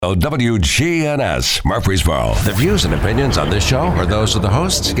Now, WGNS Murfreesboro. The views and opinions on this show are those of the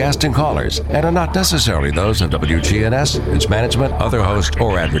hosts, guests, and callers, and are not necessarily those of WGNS, its management, other hosts,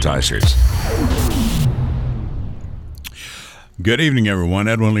 or advertisers. Good evening, everyone.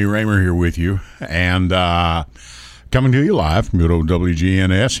 Edwin Lee Raymer here with you, and coming to you live from good old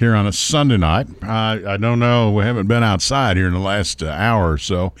WGNS here on a Sunday night. I don't know, we haven't been outside here in the last hour or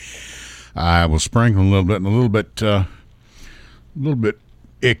so. I was sprinkling a little bit, and a little bit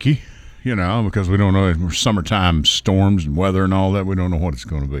icky, you know, because we don't know, summertime storms and weather and all that. We don't know what it's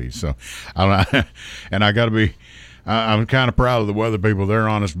going to be. So, and I got to be. I'm kind of proud of the weather people. They're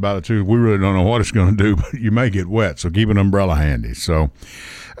honest about it, too. We really don't know what it's going to do, but you may get wet, so keep an umbrella handy. So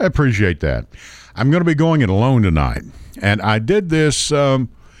I appreciate that. I'm going to be going it alone tonight, and I did this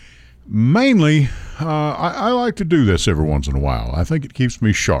mainly. I like to do this every once in a while. I think it keeps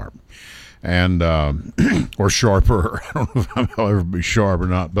me sharp, and or sharper. I don't know if I'll ever be sharp or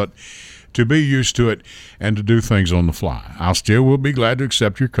not, but to be used to it and to do things on the fly. Will be glad to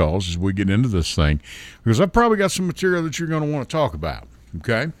accept your calls as we get into this thing, because I've probably got some material that you're going to want to talk about,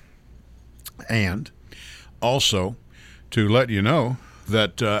 okay? And also to let you know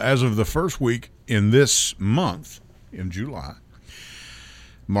that as of the first week in this month, in July,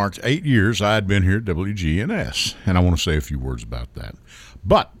 marked 8 years I had been here at WGNS, and I want to say a few words about that.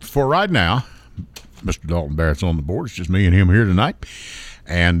 But for right now, Mr. Dalton Barrett's on the board. It's just me and him here tonight,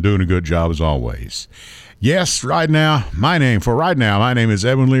 and doing a good job as always. Yes, my name is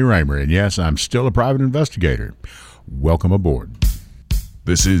Edwin Lee Raymer, and yes, I'm still a private investigator. Welcome aboard.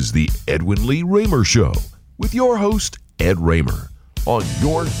 This is the Edwin Lee Raymer Show with your host, Ed Raymer, on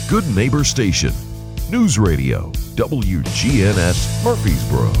your good neighbor station, News Radio, WGNS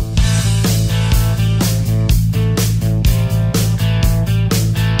Murfreesboro.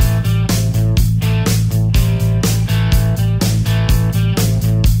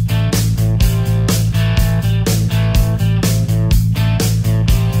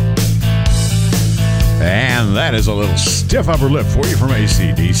 And that is a little stiff upper lip for you from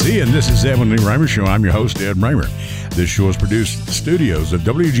AC/DC, and this is Edwin Lee Raymer Show. I'm your host, Ed Raymer. This show is produced at the studios of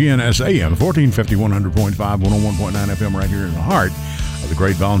WGNS AM, 1450, 100.5, 101.9 FM, right here in the heart of the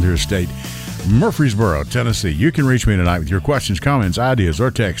great volunteer state, Murfreesboro, Tennessee. You can reach me tonight with your questions, comments, ideas,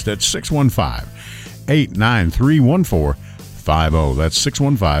 or text at 615-893-1450. That's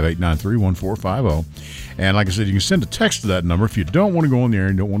 615-893-1450. And like I said, you can send a text to that number if you don't want to go on the air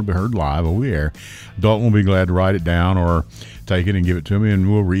and don't want to be heard live over the air. Dalton will be glad to write it down or take it and give it to me,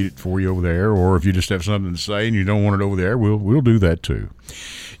 and we'll read it for you over there. Or if you just have something to say and you don't want it over there, we'll do that too.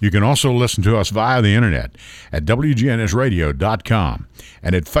 You can also listen to us via the internet at WGNSradio.com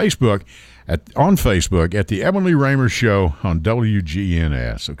and at Facebook, on Facebook at the Edwin Lee Raymer Show on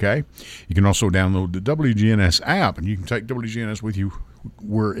WGNS, okay? You can also download the WGNS app, and you can take WGNS with you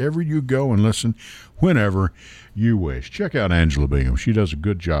wherever you go and listen whenever you wish. Check out Angela Bingham. She does a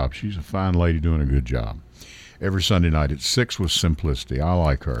good job. She's a fine lady doing a good job. Every Sunday night at 6 with Simplicity. I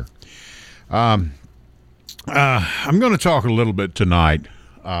like her. I'm going to talk a little bit tonight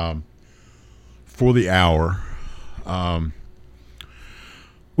for the hour. Well,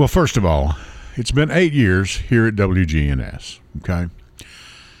 first of all, it's been 8 years here at WGNS, okay?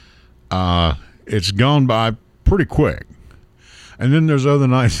 It's gone by pretty quick. And then there's other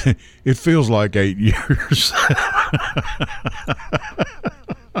nights, it feels like 8 years.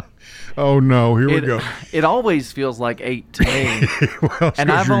 Oh, no, here we go. It always feels like 8 to me. Well, and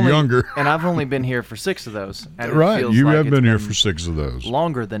you're younger. And I've only been here for 6 of those. And right, you have been here for 6 of those.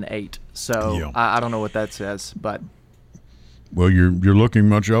 Longer than 8. So yeah. I don't know what that says, but... Well, you're looking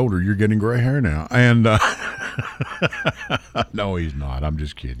much older. You're getting gray hair now. And no, he's not. I'm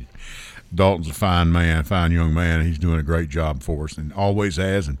just kidding. Dalton's a fine young man. He's doing a great job for us and always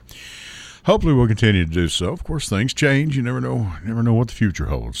has, and hopefully we'll continue to do so. Of course, things change. You never know what the future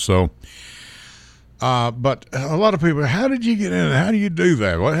holds. So, but a lot of people, how did you get into that? How do you do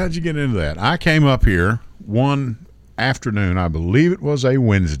that? How did you get into that? I came up here one afternoon, I believe it was a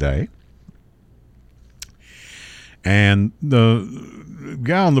Wednesday, and the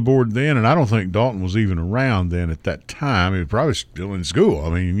guy on the board then, and I don't think Dalton was even around then at that time. He was probably still in school. I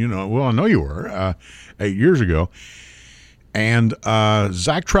mean, well, I know you were 8 years ago. And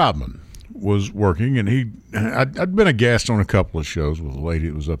Zach Troutman was working, and I'd been a guest on a couple of shows with a lady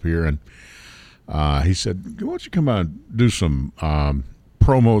that was up here, and he said, why don't you come out and do some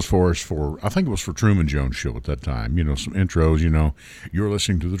promos for us I think it was for Truman Jones Show at that time, some intros, you're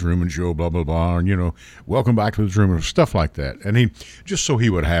listening to the Truman Show, blah, blah, blah, and, welcome back to the Truman, stuff like that. And he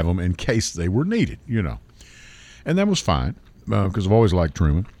would have them in case they were needed, And that was fine, because I've always liked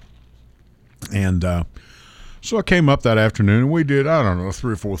Truman. And So I came up that afternoon, and we did, I don't know,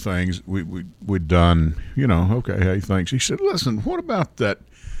 3 or 4 things we'd done, okay, hey, thanks. He said, listen, what about that?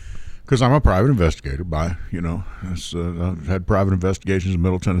 Because I'm a private investigator I've had private investigations in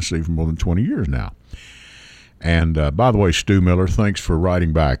Middle Tennessee for more than 20 years now. And by the way, Stu Miller, thanks for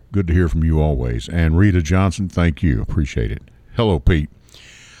writing back. Good to hear from you always. And Rita Johnson, thank you. Appreciate it. Hello, Pete.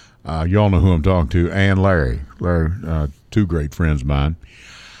 Y'all know who I'm talking to. And Larry. Larry, 2 great friends of mine.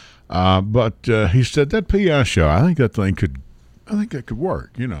 But he said that PI show, I think that could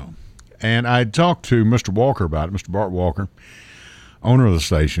work, And I talked to Mr. Walker about it, Mr. Bart Walker, owner of the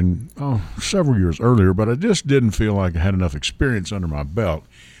station, several years earlier, but I just didn't feel like I had enough experience under my belt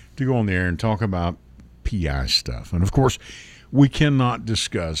to go on the air and talk about PI stuff. And, of course, we cannot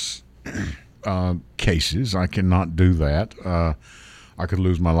discuss cases. I cannot do that. I could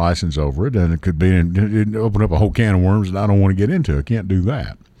lose my license over it, and it'd open up a whole can of worms that I don't want to get into. I can't do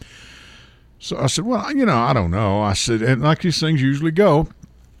that. So I said, well, I don't know. I said, and like these things usually go,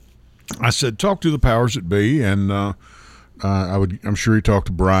 I said, talk to the powers that be, and I'm sure he talked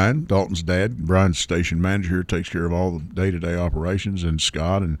to Brian, Dalton's dad. Brian's station manager here, takes care of all the day-to-day operations, and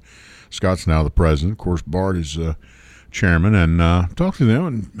Scott's now the president. Of course, Bart is chairman, and talk to them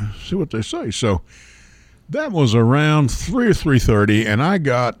and see what they say. So that was around 3 or 3:30, and I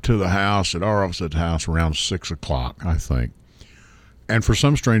got to the house, our office at the house, around 6 o'clock, I think. And for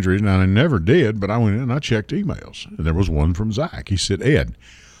some strange reason, and I never did, but I went in and I checked emails, and there was one from Zach. He said, Ed,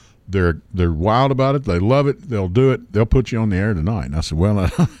 they're wild about it. They love it. They'll do it. They'll put you on the air tonight. And I said, well, I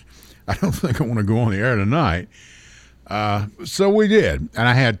don't think I want to go on the air tonight. So we did. And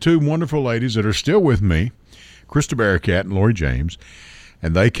I had 2 wonderful ladies that are still with me, Krista Bearcat and Lori James,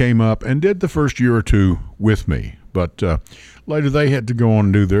 and they came up and did the first year or 2 with me. But later they had to go on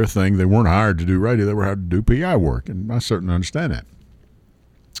and do their thing. They weren't hired to do radio. They were hired to do PI work, and I certainly understand that.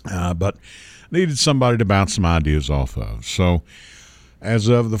 But needed somebody to bounce some ideas off of. So as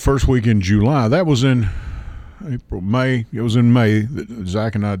of the first week in July, that was in May. It was in May that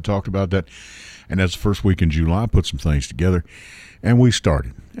Zach and I had talked about that. And that's the first week in July, I put some things together, and we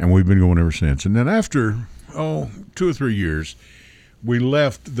started. And we've been going ever since. And then after, 2 or 3 years, we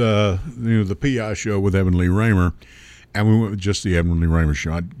left the PI show with Evan Lee Raymer, and we went with just the Evan Lee Raymer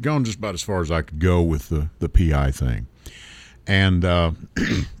show. I'd gone just about as far as I could go with the PI thing. And, that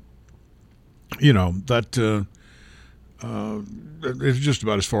it's just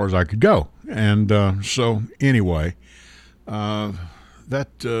about as far as I could go. And so anyway, that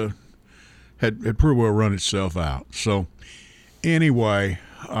had pretty well run itself out. So anyway,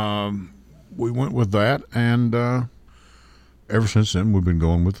 we went with that, and ever since then we've been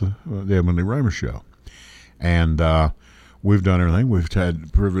going with the Evan Lee Raymer show. And we've done everything. I've had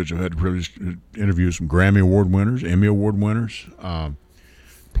the privilege to interview some Grammy Award winners, Emmy Award winners.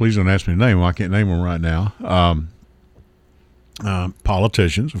 Please don't ask me to name them. I can't name them right now.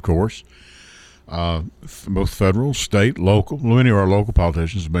 Politicians, of course, both federal, state, local. Many of our local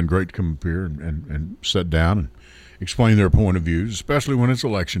politicians have been great to come up here and sit down and explain their point of views, especially when it's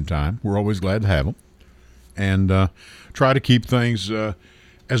election time. We're always glad to have them. And try to keep things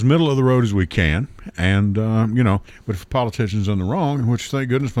as middle of the road as we can. And, but if a politician's in the wrong, which thank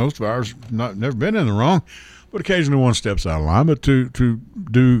goodness most of ours never been in the wrong, but occasionally one steps out of line, but to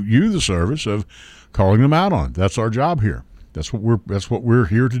do you the service of calling them out on it. That's our job here. That's what we're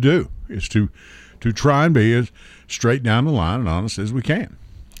here to do, is to try and be as straight down the line and honest as we can.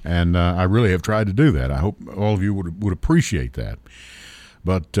 And I really have tried to do that. I hope all of you would appreciate that.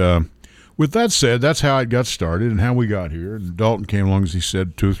 But with that said, that's how it got started and how we got here. And Dalton came along, as he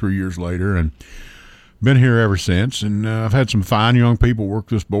said, 2 or 3 years later, and been here ever since. And I've had some fine young people work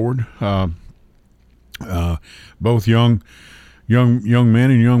this board, both young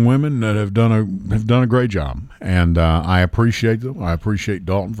men and young women that have done a great job, and I appreciate them. I appreciate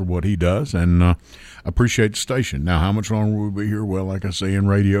Dalton for what he does, and appreciate the station. Now, how much longer will we be here? Well, like I say in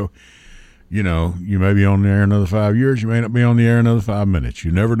radio, you may be on the air another 5 years. You may not be on the air another 5 minutes.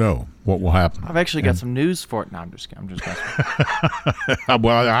 You never know what will happen. I've actually got some news for it. No, I'm just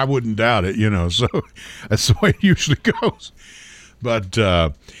well, I wouldn't doubt it. So that's the way it usually goes. But,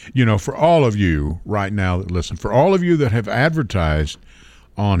 for all of you right now that listen, for all of you that have advertised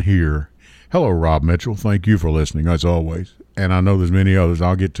on here, hello, Rob Mitchell. Thank you for listening, as always. And I know there's many others.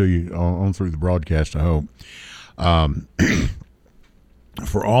 I'll get to you on through the broadcast, I hope.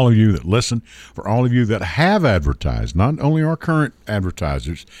 For all of you that listen, for all of you that have advertised, not only our current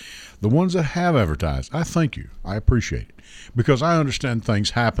advertisers, the ones that have advertised, I thank you. I appreciate it, because I understand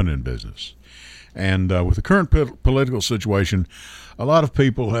things happen in business. And with the current political situation, a lot of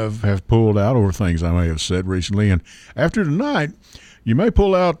people have pulled out over things I may have said recently. And after tonight, you may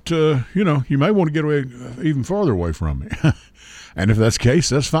pull out, you may want to get away even farther away from me. And if that's the case,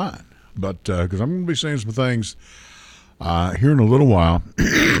 that's fine. But because I'm going to be saying some things here in a little while,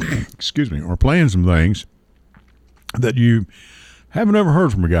 excuse me, or playing some things that you haven't ever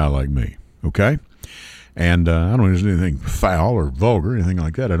heard from a guy like me, okay? And I don't think there's anything foul or vulgar, anything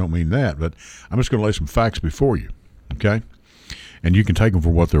like that. I don't mean that, but I'm just going to lay some facts before you, okay? And you can take them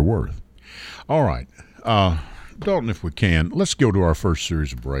for what they're worth. All right. Dalton, if we can, let's go to our first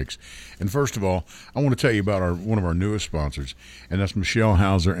series of breaks. And first of all, I want to tell you about one of our newest sponsors, and that's Michelle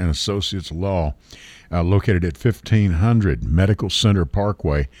Hauser and Associates Law, located at 1500 Medical Center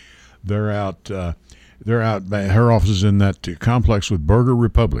Parkway. They're out. Her office is in that complex with Burger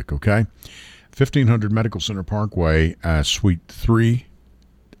Republic. Okay, 1500 Medical Center Parkway, Suite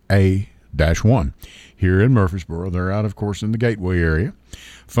 3A-1 here in Murfreesboro. They're out, of course, in the Gateway area.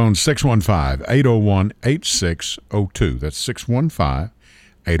 Phone 615-801-8602. That's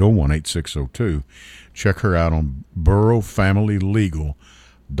 615-801-8602. Check her out on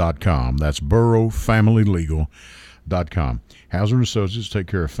burrowfamilylegal.com. That's burrowfamilylegal.com. Hauser & Associates take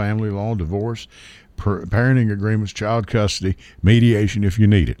care of family law, divorce, parenting agreements, child custody, mediation if you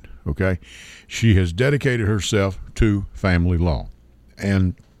need it, okay? She has dedicated herself to family law.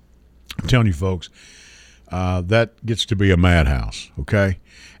 And I'm telling you, folks, that gets to be a madhouse, okay?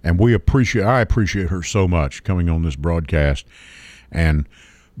 And I appreciate her so much coming on this broadcast and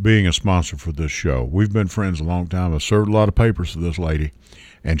being a sponsor for this show. We've been friends a long time. I've served a lot of papers for this lady,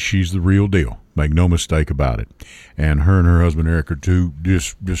 and she's the real deal. Make no mistake about it. And her husband, Eric, are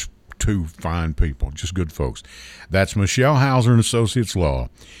just two fine people, just good folks. That's Michelle Hauser and Associates Law,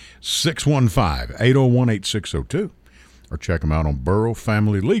 615-801-8602, or check them out on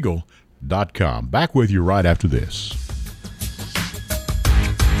burrowfamilylegal.com. Back with you right after this.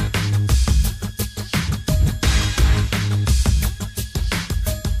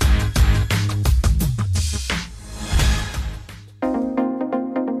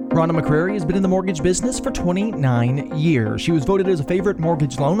 Rhonda McCrary has been in the mortgage business for 29 years. She was voted as a favorite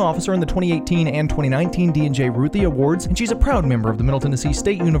mortgage loan officer in the 2018 and 2019 D&J Ruthie Awards, and she's a proud member of the Middle Tennessee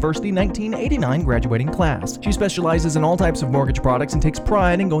State University 1989 graduating class. She specializes in all types of mortgage products and takes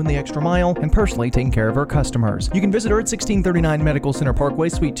pride in going the extra mile and personally taking care of her customers. You can visit her at 1639 Medical Center Parkway,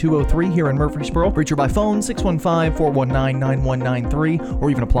 Suite 203 here in Murfreesboro. Reach her by phone 615-419-9193, or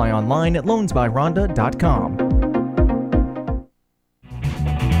even apply online at loansbyrhonda.com.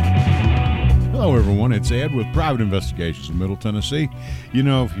 Hello, everyone. It's Ed with Private Investigations in Middle Tennessee. You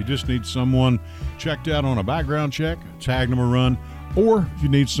know, if you just need someone checked out on a background check, tag them a run, or if you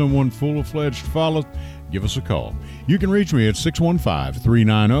need someone full-fledged to follow, give us a call. You can reach me at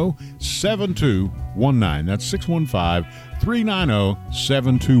 615-390-7219. That's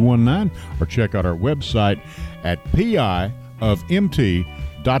 615-390-7219, or check out our website at piofmt.com.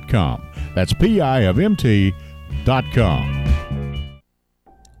 That's piofmt.com.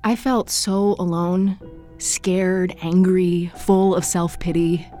 I felt so alone, scared, angry, full of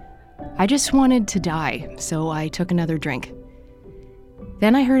self-pity. I just wanted to die, so I took another drink.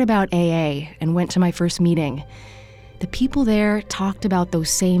 Then I heard about AA and went to my first meeting. The people there talked about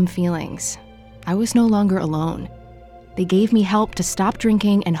those same feelings. I was no longer alone. They gave me help to stop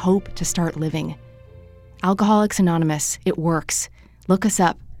drinking and hope to start living. Alcoholics Anonymous, it works. Look us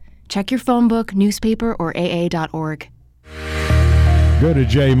up. Check your phone book, newspaper, or aa.org. Go to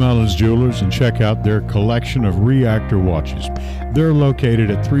J. Mullins Jewelers and check out their collection of reactor watches. They're located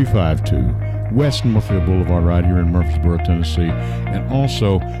at 352 West Northfield Boulevard right here in Murfreesboro, Tennessee. And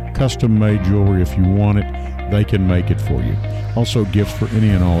also custom-made jewelry. If you want it, they can make it for you. Also gifts for any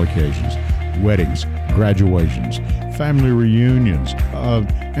and all occasions. Weddings, graduations, family reunions,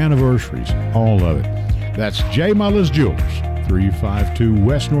 anniversaries, all of it. That's J. Mullins Jewelers, 352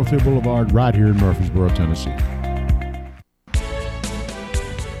 West Northfield Boulevard right here in Murfreesboro, Tennessee.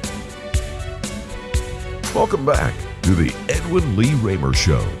 Welcome back to the Edwin Lee Raymer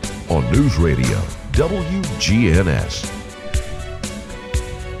Show on News Radio WGNS.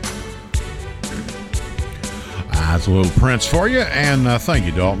 That's a little Prince for you, and thank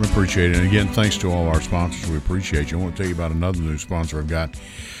you, Dalton. Appreciate it. And again, thanks to all our sponsors. We appreciate you. I want to tell you about another new sponsor I've got,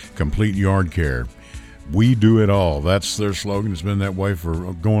 Complete Yard Care. We do it all. That's their slogan. It's been that way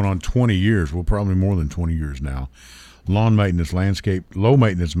for going on 20 years. Well, probably more than 20 years now. Lawn maintenance, low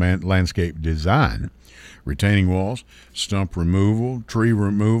maintenance landscape design, retaining walls, stump removal, tree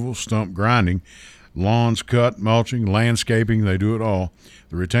removal, stump grinding, lawns cut, mulching, landscaping, they do it all.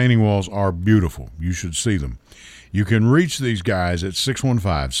 The retaining walls are beautiful. You should see them. You can reach these guys at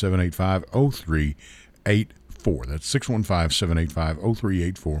 615-785-0384. That's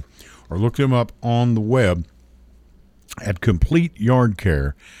 615-785-0384. Or look them up on the web at Complete Yard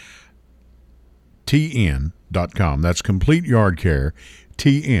Care TN.com. That's Complete Yard Care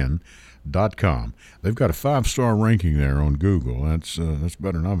TN.com. They've got a 5-star ranking there on Google. That's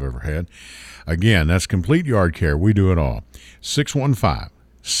better than I've ever had. Again, that's Complete Yard Care. We do it all.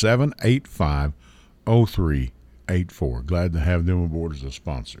 615-785-0384. Glad to have them aboard as a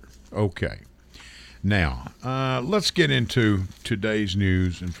sponsor. Okay. Now, let's get into today's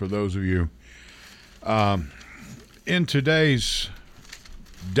news. And for those of you, in today's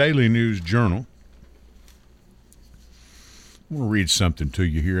Daily News Journal, I'm going to read something to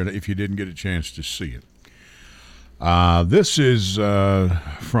you here if you didn't get a chance to see it. This is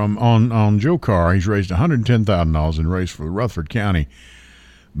from on Joe Carr. He's raised $110,000 in race for the Rutherford County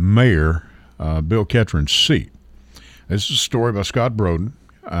Mayor Bill Ketron's seat. This is a story by Scott Broden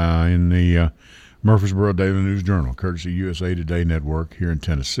in the Murfreesboro Daily News Journal, courtesy USA Today Network here in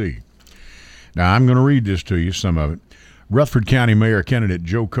Tennessee. Now, I'm going to read this to you, some of it. Rutherford County Mayor candidate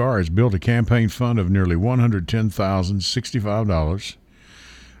Joe Carr has built a campaign fund of nearly $110,065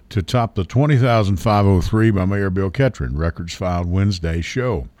 to top the $20,503 by Mayor Bill Ketron, records filed Wednesday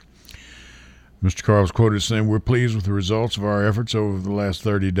show. Mr. Carr was quoted saying, "We're pleased with the results of our efforts over the last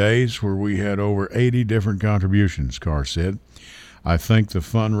 30 days, where we had over 80 different contributions," Carr said. "I think the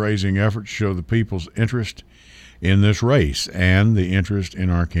fundraising efforts show the people's interest in this race and the interest in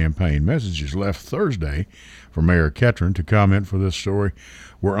our campaign." Messages left Thursday for Mayor Ketron to comment for this story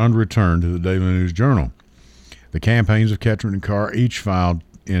were unreturned to the Daily News Journal. The campaigns of Ketron and Carr each filed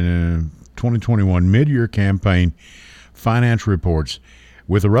in 2021 mid-year campaign finance reports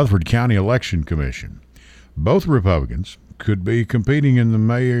with the Rutherford County Election Commission. Both Republicans could be competing in the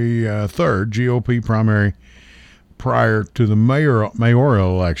May 3rd GOP primary prior to the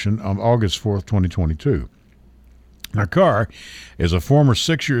mayoral election of August 4th, 2022. Now, Carr is a former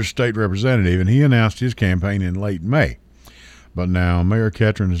 6-year state representative, and he announced his campaign in late May. But now Mayor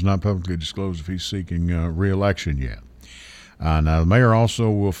Ketron has not publicly disclosed if he's seeking re-election yet. Now, the mayor also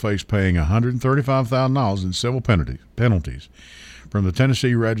will face paying $135,000 in civil penalties from the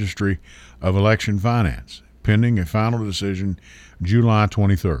Tennessee Registry of Election Finance, pending a final decision July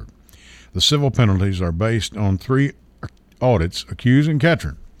 23rd. The civil penalties are based on 3 audits accusing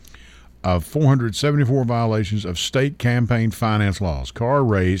Ketron of 474 violations of state campaign finance laws. Carr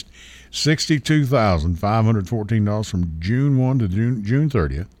raised $62,514 from June 1 to June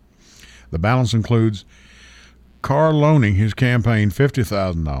 30th. The balance includes Carr loaning his campaign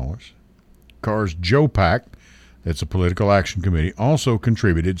 $50,000. Carr's Joe PAC, that's a political action committee, also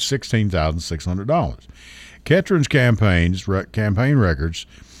contributed $16,600. Ketron's campaign records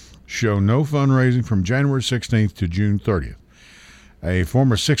show no fundraising from January 16th to June 30th. A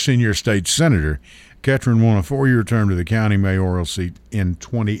former 16-year state senator, Ketron won a 4-year term to the county mayoral seat in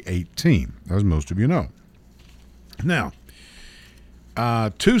 2018, as most of you know. Now,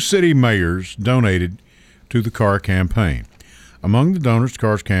 2 city mayors donated to the Carr campaign. Among the donors to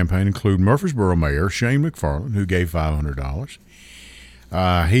Carr's campaign include Murfreesboro Mayor Shane McFarland, who gave $500.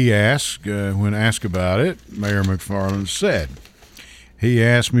 He asked, when asked about it, Mayor McFarland said, "He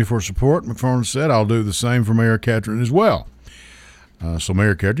asked me for support." McFarland said, "I'll do the same for Mayor Ketron as well." So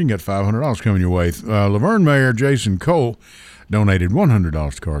Mayor Ketron got $500 coming your way. Laverne Mayor Jason Cole donated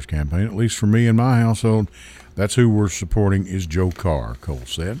 $100 to Carr's campaign. At least for me and my household, that's who we're supporting is Joe Carr, Cole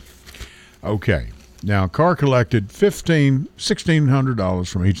said. Okay. Now, Carr collected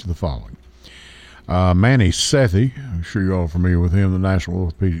 $1,600 from each of the following. Manny Sethi, I'm sure you're all familiar with him, the national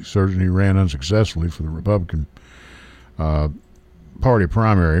orthopedic surgeon. He ran unsuccessfully for the Republican Party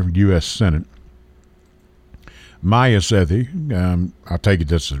primary for U.S. Senate. Maya Sethi, I take it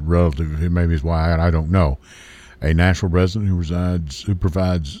that's a relative, maybe his wife, I don't know, a national resident who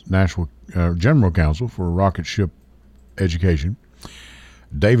provides national general counsel for rocket ship education.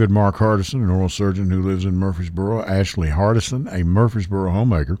 David Mark Hardison, an oral surgeon who lives in Murfreesboro. Ashley Hardison, a Murfreesboro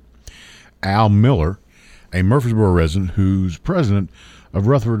homemaker. Al Miller, a Murfreesboro resident who's president of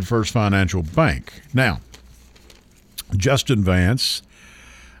Rutherford First Financial Bank. Now, Justin Vance,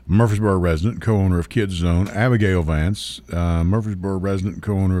 Murfreesboro resident, co-owner of Kids Zone. Abigail Vance, Murfreesboro resident,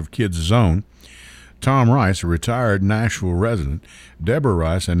 co-owner of Kids Zone. Tom Rice, a retired Nashville resident. Deborah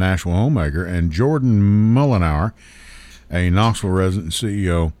Rice, a Nashville homemaker. And Jordan Mullenauer, a Knoxville resident and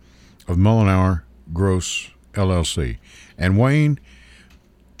CEO of Mullenauer Gross LLC. And Wayne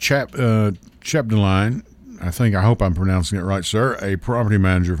Chapdelaine, I hope I'm pronouncing it right, sir, a property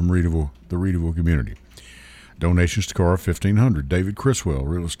manager from the Reederville community. Donations to Carr, $1,500. David Criswell,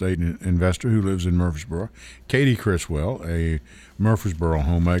 real estate investor who lives in Murfreesboro. Katie Criswell, a Murfreesboro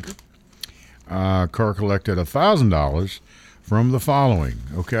homemaker. Carr collected $1,000 from the following,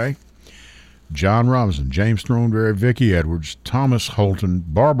 okay? John Robinson, James Thornberry, Vicki Edwards, Thomas Holton,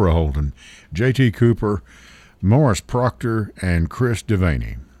 Barbara Holton, J.T. Cooper, Morris Proctor, and Chris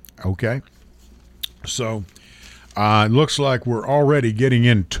Devaney. Okay? So it looks like we're already getting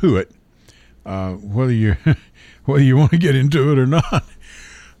into it, whether you want to get into it or not.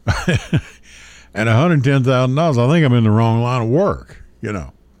 And $110,000, I think I'm in the wrong line of work, you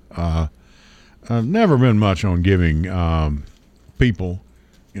know. I've never been much on giving people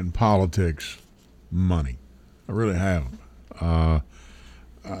in politics money. I really haven't,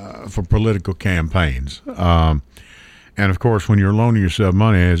 for political campaigns. And, of course, when you're loaning yourself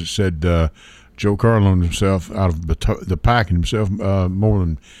money, as it said, Joe Carr loaned himself out of the packing himself more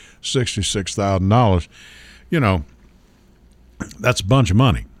than $66,000. You know, that's a bunch of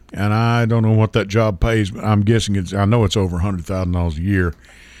money. And I don't know what that job pays, but I'm guessing I know it's over $100,000 a year.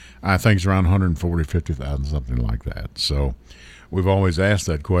 I think it's around $140,000, $150,000, something like that. So we've always asked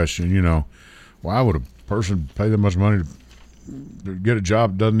that question, you know, why would a person pay that much money to get a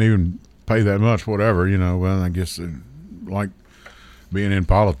job that doesn't even pay that much, whatever, you know? Well, I guess like being in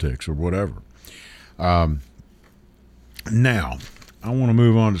politics or whatever. Now, I want to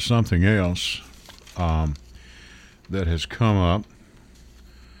move on to something else that has come up.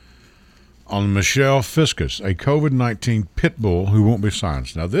 On Michelle Fiscus, a COVID-19 pit bull who won't be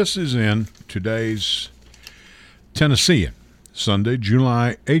silenced. Now, this is in today's Tennessean, Sunday,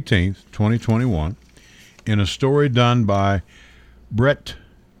 July 18th, 2021, in a story done by Brett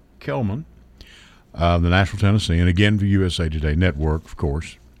Kelman of the Nashville Tennessean, again for USA Today Network, of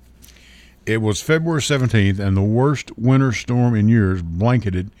course. It was February 17th, and the worst winter storm in years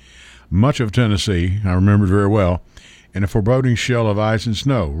blanketed much of Tennessee. I remember it very well. In a foreboding shell of ice and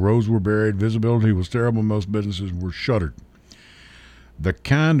snow. Roads were buried, visibility was terrible, most businesses were shuttered. The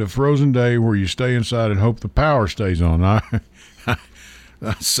kind of frozen day where you stay inside and hope the power stays on. I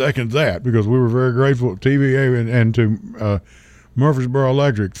second that, because we were very grateful to TVA and to Murfreesboro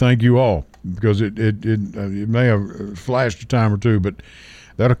Electric. Thank you all, because it may have flashed a time or two, but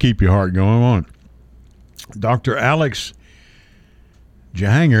that'll keep your heart going on. Dr. Alex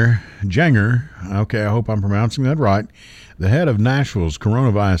Janger, okay, I hope I'm pronouncing that right, the head of Nashville's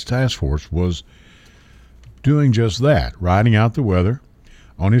coronavirus task force, was doing just that, riding out the weather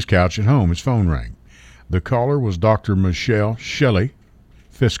on his couch at home. His phone rang. The caller was Dr. Michelle Shelley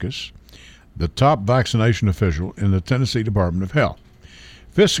Fiscus, the top vaccination official in the Tennessee Department of Health.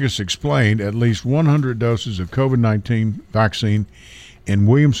 Fiscus explained at least 100 doses of COVID-19 vaccine in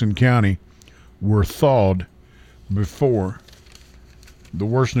Williamson County were thawed before the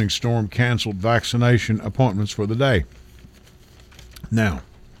worsening storm canceled vaccination appointments for the day. Now,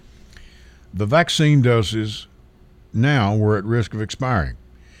 the vaccine doses now were at risk of expiring.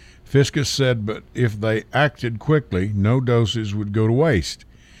 Fiscus said, but if they acted quickly, no doses would go to waste.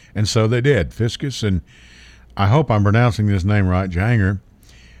 And so they did. Fiscus, and I hope I'm pronouncing this name right, Janger,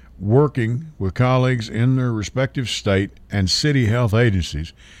 working with colleagues in their respective state and city health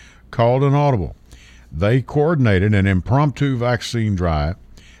agencies, called an audible. They coordinated an impromptu vaccine drive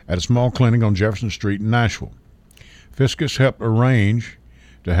at a small clinic on Jefferson Street in Nashville. Fiscus helped arrange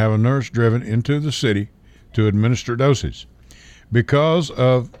to have a nurse driven into the city to administer doses. Because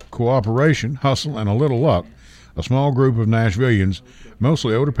of cooperation, hustle, and a little luck, a small group of Nashvillians,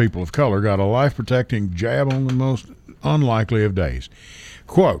 mostly older people of color, got a life-protecting jab on the most unlikely of days.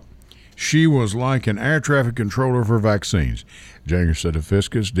 Quote, she was like an air traffic controller for vaccines, Janger said of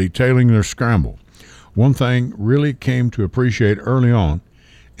Fiscus, detailing their scramble. One thing really came to appreciate early on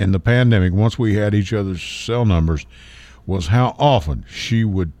in the pandemic, once we had each other's cell numbers, was how often she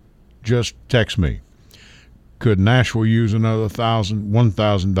would just text me. Could Nashville use another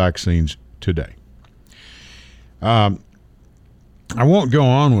 1,000 vaccines today? I won't go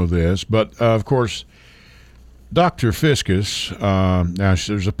on with this, but of course, Dr. Fiscus, now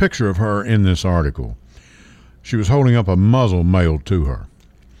there's a picture of her in this article. She was holding up a muzzle mailed to her.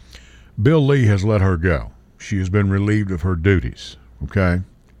 Bill Lee has let her go. She has been relieved of her duties, okay?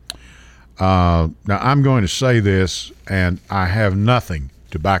 Now, I'm going to say this, and I have nothing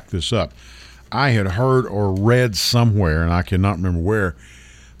to back this up. I had heard or read somewhere, and I cannot remember where,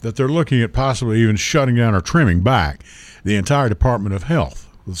 that they're looking at possibly even shutting down or trimming back the entire Department of Health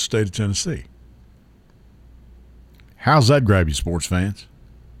of the state of Tennessee. How's that grab you, sports fans?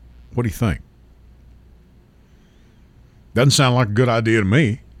 What do you think? Doesn't sound like a good idea to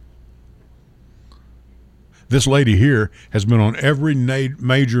me. This lady here has been on every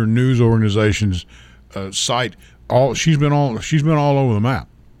major news organization's site. She's been all over the map.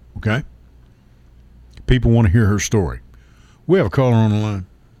 Okay. People want to hear her story. We have a caller on the line.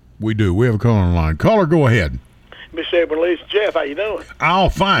 We do. We have a caller on the line. Caller, go ahead. Mr. Edwin Lee, Jeff, how you doing? Oh,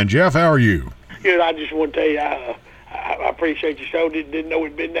 fine. Jeff, how are you? Good. I just want to tell you, I appreciate your show. Didn't know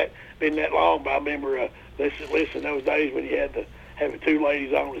it'd been that long, but I remember listen those days when you had to have the two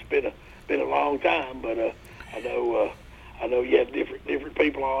ladies on. It's been a long time, but I know you have different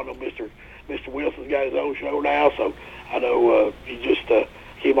people on. I know Mr. Wilson's got his own show now, so I know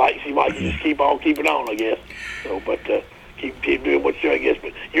he might just keep on keeping on, I guess. So, but keep doing what you do, I guess.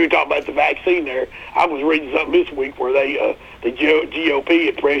 But you were talking about the vaccine there. I was reading something this week where the GOP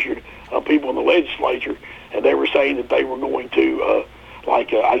had pressured people in the legislature, and they were saying that they were going to I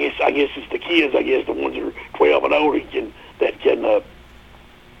guess it's the kids, I guess the ones that are 12 and older that can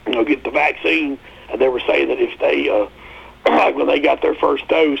get the vaccine, and they were saying that if they when they got their first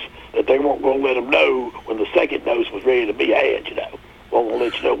dose, that they weren't going to let them know when the second dose was ready to be had. Won't going to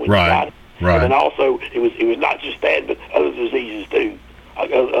let you know when you got it. Right. And then also it was not just that, but other diseases too,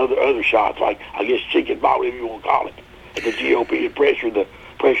 like other shots, like I guess chicken pox, whatever you want to call it. And the GOP had pressured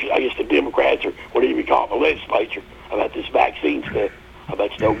I guess the Democrats or whatever you call it, the legislature about this vaccine stuff. About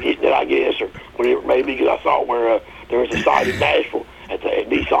getting it, I guess, or whatever it may be. Because I saw where there was a site in Nashville at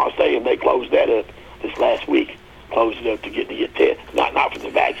Nissan Stadium. They closed that up this last week. Closed it up to get tested, not for the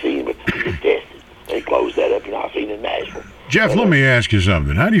vaccine, but to get tested. They closed that up. I've seen in Nashville. Jeff, let me ask you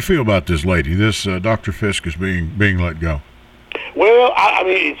something. How do you feel about this lady, this Dr. Fiscus being let go? Well, I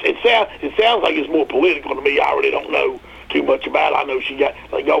mean, it sounds like it's more political to me. I really don't know too much about it. I know she got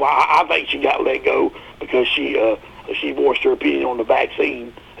let go. I think she got let go because she voiced her opinion on the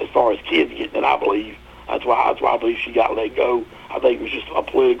vaccine as far as kids getting it. I believe that's why I believe she got let go. I think it was just a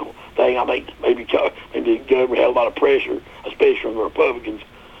political thing. I think maybe the government had a lot of pressure, especially from the Republicans,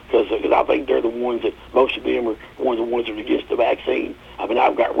 because I think they're the ones that most of them are the ones that are against the vaccine. I mean,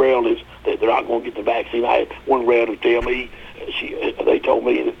 I've got relatives that they're not going to get the vaccine. I had one relative tell me they told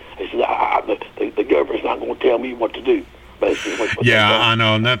me that they said the government's not going to tell me what to do. Yeah, I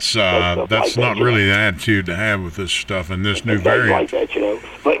know, and that's like not really the attitude to have with this stuff and this new variant. Like that,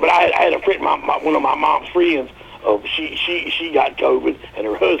 But I had a friend, one of my mom's friends. She got COVID and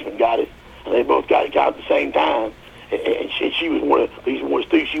her husband got it, and they both got it at the same time. And she was one of these ones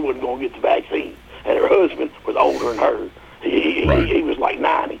too. She wasn't going to get the vaccine, and her husband was older than her. He was like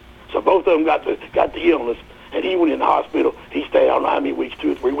 90, so both of them got the illness, and he went in the hospital. He stayed out 9 weeks,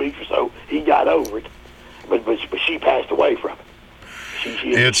 2 or 3 weeks or so. He got over it. But she passed away from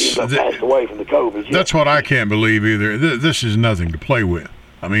it. She passed away from the COVID. Yeah. That's what I can't believe either. This is nothing to play with.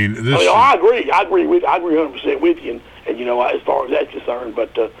 I mean, I agree 100% with you, and as far as that's concerned.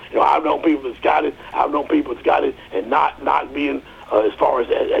 But I've known people that's got it. I've known people that's got it and not being as far as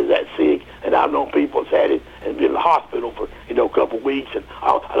that sick, and I've known people that's had it and been in the hospital for a couple of weeks. And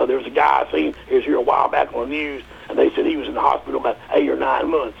I know there was a guy I seen here a while back on the news, and they said he was in the hospital about 8 or 9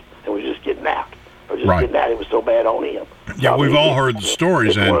 months and was just getting out. Getting out, it was so bad on him. Yeah, we've all heard the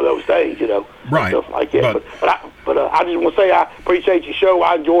stories. It's one of those things, right? Stuff like that. But I just want to say I appreciate your show.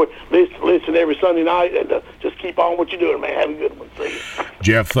 I enjoy listening every Sunday night, and just keep on what you're doing, man. Have a good one. See you.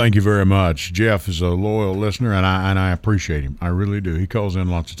 Jeff, thank you very much. Jeff is a loyal listener, and I appreciate him. I really do. He calls in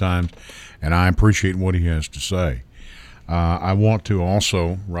lots of times, and I appreciate what he has to say. I want to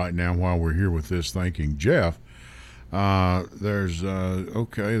also, right now, while we're here with this, thanking Jeff. There's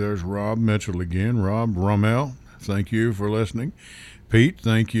Rob Mitchell again. Rob Rommel, thank you for listening. Pete,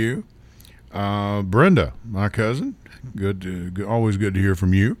 thank you. Brenda, my cousin, always good to hear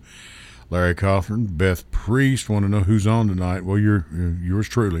from you. Larry Cothran, Beth Priest, want to know who's on tonight. Well, you're yours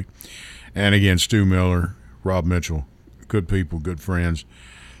truly. And again, Stu Miller, Rob Mitchell, good people, good friends.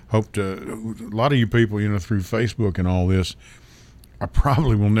 A lot of you people, through Facebook and all this, I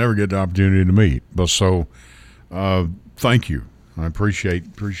probably will never get the opportunity to meet. But so, thank you. I appreciate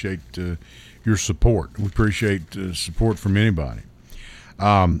your support. We appreciate support from anybody.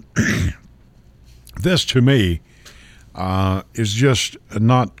 This to me is just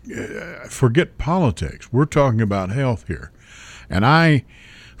not forget politics. We're talking about health here, and I,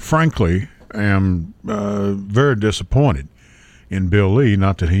 frankly, am very disappointed in Bill Lee.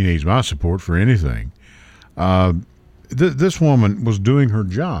 Not that he needs my support for anything. This woman was doing her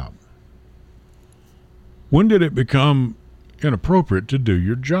job. When did it become inappropriate to do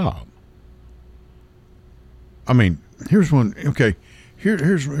your job? I mean, here's one. Okay,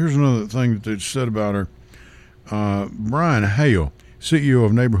 here's another thing that they said about her. Brian Hale, CEO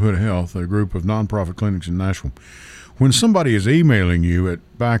of Neighborhood Health, a group of nonprofit clinics in Nashville. When somebody is emailing you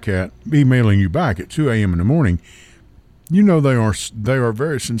back at 2 a.m. in the morning, they are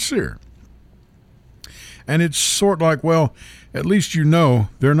very sincere. And it's sort of like, well, at least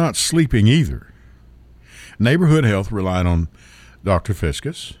they're not sleeping either. Neighborhood Health relied on Dr.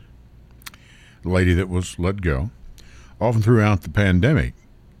 Fiscus, the lady that was let go, often throughout the pandemic.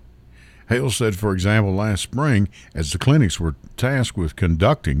 Hale said, for example, last spring, as the clinics were tasked with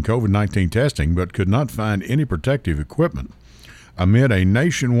conducting COVID-19 testing but could not find any protective equipment amid a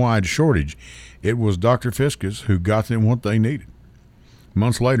nationwide shortage, it was Dr. Fiscus who got them what they needed.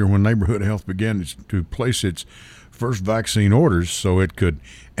 Months later, when Neighborhood Health began to place its first vaccine orders so it could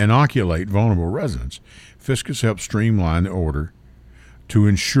inoculate vulnerable residents, Fiscus helped streamline the order to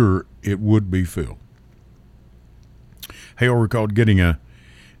ensure it would be filled. Hale recalled getting an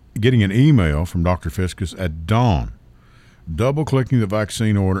email from Dr. Fiscus at dawn, double-clicking the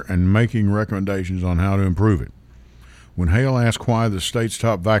vaccine order and making recommendations on how to improve it. When Hale asked why the state's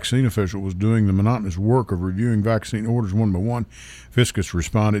top vaccine official was doing the monotonous work of reviewing vaccine orders one by one, Fiscus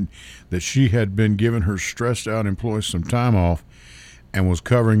responded that she had been giving her stressed-out employees some time off and was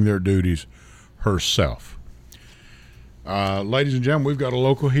covering their duties herself. Ladies and gentlemen, we've got a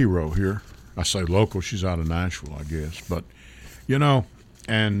local hero here. I say local, she's out of Nashville, I guess. But,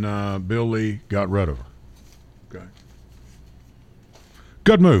 and Bill Lee got rid of her. Okay.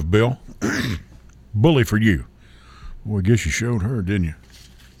 Good move, Bill. Bully for you. Well, I guess you showed her, didn't you?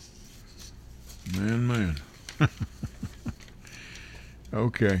 Man.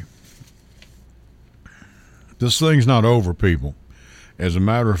 Okay. This thing's not over, people. As a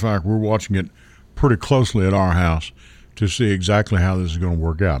matter of fact, we're watching it pretty closely at our house to see exactly how this is going to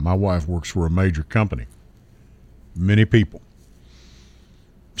work out. My wife works for a major company. Many people.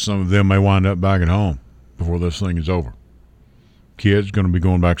 Some of them may wind up back at home before this thing is over. Kids going to be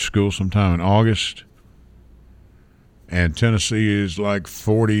going back to school sometime in August. And Tennessee is like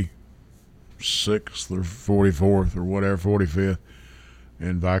 46th or 44th or whatever, 45th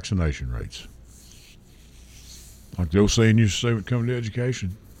in vaccination rates. Like the old saying used to say when it comes to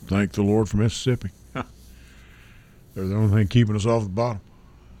education, thank the Lord for Mississippi. They're the only thing keeping us off the bottom.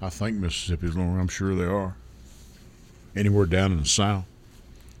 I think Mississippi's long. I'm sure they are. Anywhere down in the South.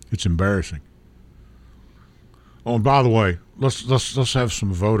 It's embarrassing. Oh, and by the way, let's have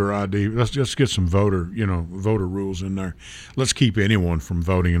some voter ID. Let's just get some voter rules in there. Let's keep anyone from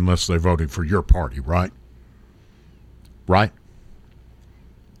voting unless they're voting for your party, right? Right?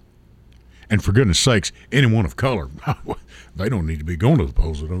 And for goodness sakes, anyone of color, they don't need to be going to the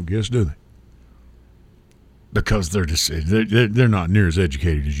polls, I don't guess, do they? Because they're not near as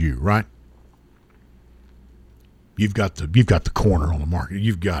educated as you, right? You've got the corner on the market.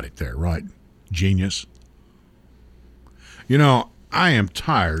 You've got it there, right? Genius. I am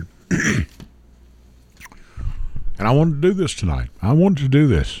tired, and I wanted to do this tonight. I wanted to do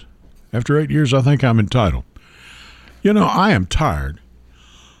this. After 8 years, I think I'm entitled. I am tired,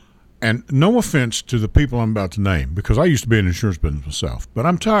 and no offense to the people I'm about to name, because I used to be in the insurance business myself, but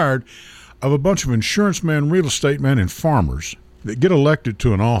I'm tired of a bunch of insurance men, real estate men, and farmers that get elected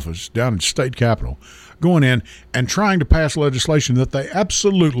to an office down in state capitol, going in and trying to pass legislation that they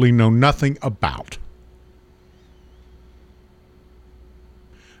absolutely know nothing about.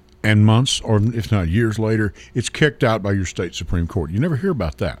 And months, or if not years later, it's kicked out by your state Supreme Court. You never hear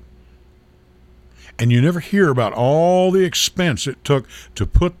about that. And you never hear about all the expense it took to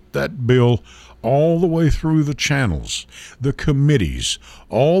put that bill all the way through the channels, the committees,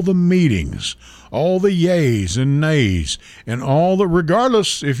 all the meetings, all the yays and nays, and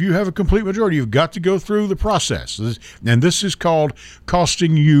regardless, if you have a complete majority, you've got to go through the process. And this is called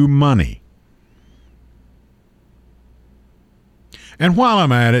costing you money. And while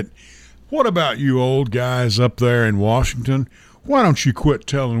I'm at it, what about you old guys up there in Washington? Why don't you quit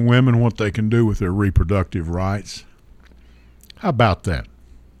telling women what they can do with their reproductive rights? How about that?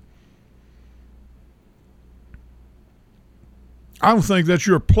 I don't think that's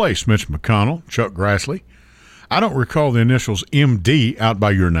your place, Mitch McConnell, Chuck Grassley. I don't recall the initials MD out by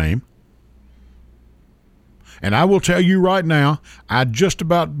your name. And I will tell you right now, I just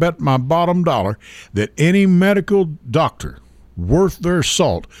about bet my bottom dollar that any medical doctor worth their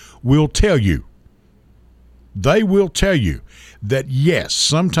salt will tell you, they will tell you that yes,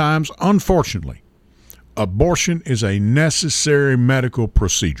 sometimes, unfortunately, abortion is a necessary medical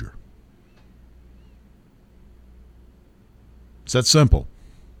procedure. It's that simple.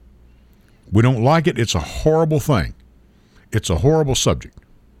 We don't like it. It's a horrible thing. It's a horrible subject.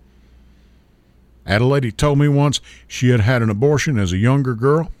 I had a lady told me once she had had an abortion as a younger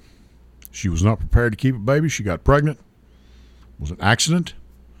girl. She was not prepared to keep a baby. She got pregnant. It was an accident.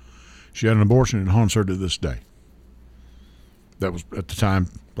 She had an abortion and it haunts her to this day. That was at the time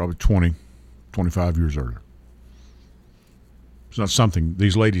probably 20, 25 years earlier. It's not something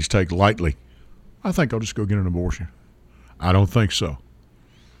these ladies take lightly. I think I'll just go get an abortion. I don't think so.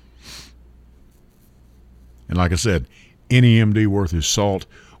 And like I said, any MD worth his salt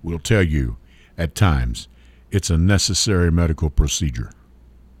will tell you at times it's a necessary medical procedure.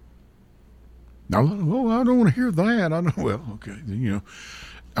 I don't want to hear that. I know. Well, okay.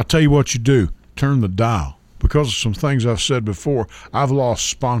 I'll tell you what you do. Turn the dial. Because of some things I've said before, I've lost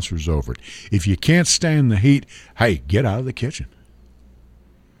sponsors over it. If you can't stand the heat, hey, get out of the kitchen.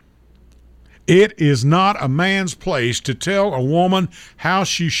 It is not a man's place to tell a woman how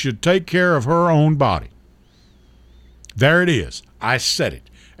she should take care of her own body. There it is. I said it.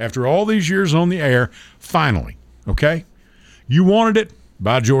 After all these years on the air, finally, okay? You wanted it,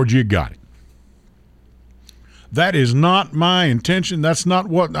 by George, you got it. That is not my intention. That's not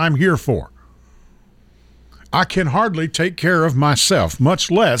what I'm here for. I can hardly take care of myself,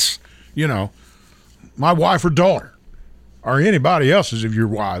 much less, my wife or daughter, or anybody else's of your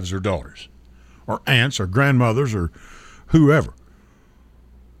wives or daughters, or aunts or grandmothers or whoever.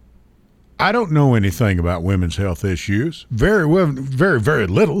 I don't know anything about women's health issues. Very, very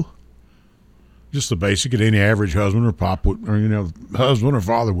little. Just the basic that any average husband or husband or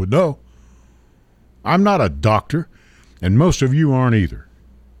father would know. I'm not a doctor, and most of you aren't either.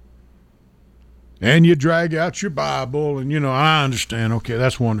 And you drag out your Bible, and, I understand. Okay,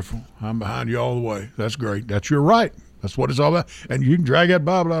 that's wonderful. I'm behind you all the way. That's great. That's your right. That's what it's all about. And you can drag that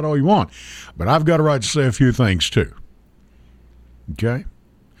Bible out all you want. But I've got a right to say a few things, too. Okay?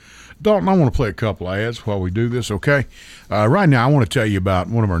 Dalton, I want to play a couple ads while we do this, okay? Right now, I want to tell you about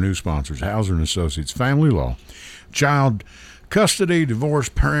one of our new sponsors, Hauser & Associates Family Law. Child custody, divorce,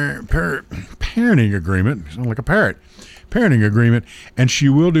 parenting agreement. Sound like a parrot. Parenting agreement, and she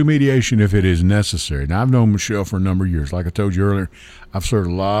will do mediation if it is necessary. Now, I've known Michelle for a number of years. Like I told you earlier, I've served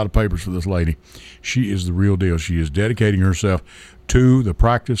a lot of papers for this lady. She is the real deal. She is dedicating herself to the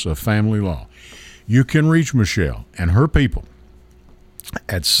practice of family law. You can reach Michelle and her people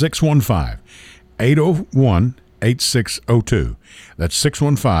at 615-801-8602. That's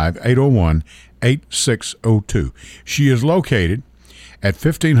 615-801-8602. She is located at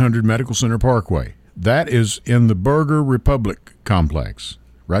 1500 Medical Center Parkway. That is in the Burger Republic complex.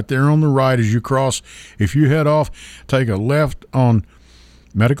 Right there on the right as you cross. If you head off, take a left on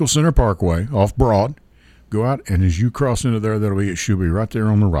Medical Center Parkway off Broad. Go out, and as you cross into there, it should be right there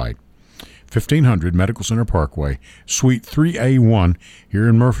on the right. 1500 Medical Center Parkway, Suite 3A1 here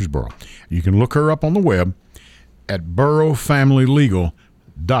in Murfreesboro. You can look her up on the web at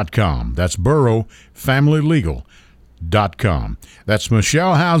burrowfamilylegal.com. That's burrowfamilylegal.com. That's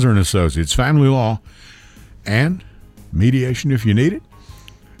Michelle Hauser & Associates, Family Law, and mediation if you need it.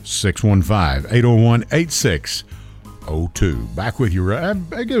 615-801-8602. Back with you.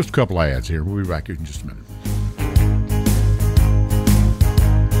 Give us a couple of ads here. We'll be back here in just a minute.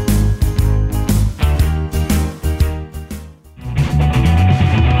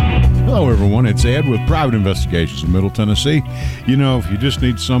 Hello, everyone. It's Ed with Private Investigations in Middle Tennessee. If you just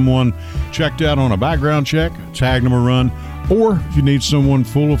need someone checked out on a background check, tag them a run, or if you need someone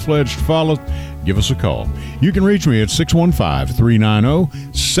full-fledged to follow, give us a call. You can reach me at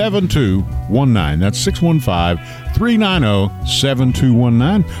 615-390-7219. That's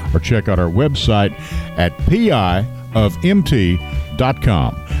 615-390-7219, or check out our website at piofmt.com.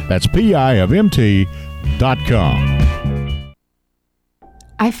 That's piofmt.com.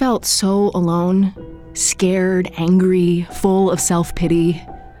 I felt so alone, scared, angry, full of self-pity.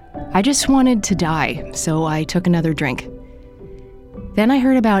 I just wanted to die, so I took another drink. Then I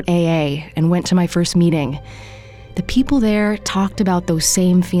heard about AA and went to my first meeting. The people there talked about those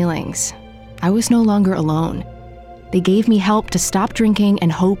same feelings. I was no longer alone. They gave me help to stop drinking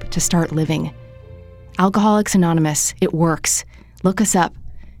and hope to start living. Alcoholics Anonymous, it works. Look us up.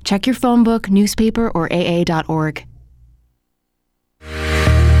 Check your phone book, newspaper, or AA.org.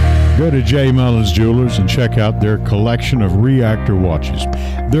 Go to J. Mullins Jewelers and check out their collection of reactor watches.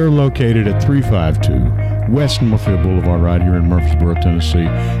 They're located at 352 West Northfield Boulevard right here in Murfreesboro, Tennessee.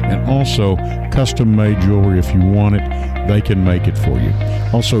 And also custom-made jewelry. If you want it, they can make it for you.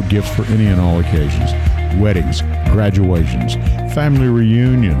 Also gifts for any and all occasions. Weddings, graduations, family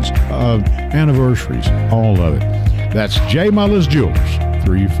reunions, anniversaries, all of it. That's J. Mullins Jewelers,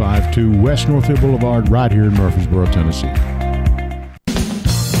 352 West Northfield Boulevard right here in Murfreesboro, Tennessee.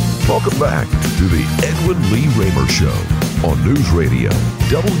 Welcome back to the Edwin Lee Raymer Show on News Radio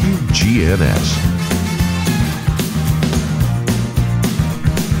WGNS.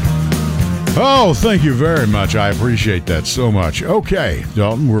 Oh, thank you very much. I appreciate that so much. Okay,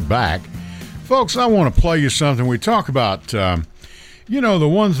 Dalton, we're back. Folks, I want to play you something. We talk about, the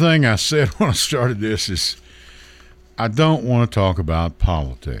one thing I said when I started this is I don't want to talk about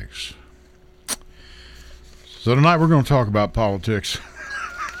politics. So tonight we're going to talk about politics.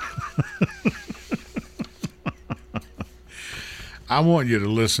 I want you to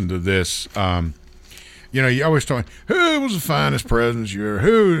listen to this. You know, you always talk, who was the finest president you ever,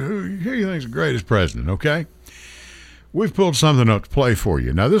 who you think's the greatest president, okay? We've pulled something up to play for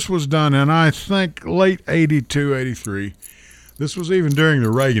you. Now, this was done in, I think, late 82, 83. This was even during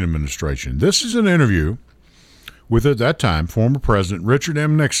the Reagan administration. This is an interview with, at that time, former President Richard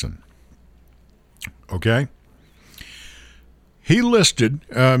M. Nixon, okay? He listed,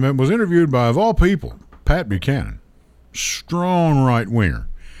 was interviewed by, of all people, Pat Buchanan, strong right-winger.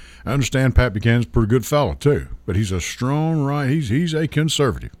 I understand Pat Buchanan's a pretty good fellow, too, but he's a strong right. He's a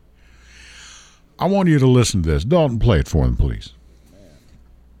conservative. I want you to listen to this. Dalton, play it for them, please.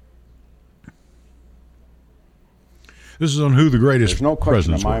 This is on who the greatest There's no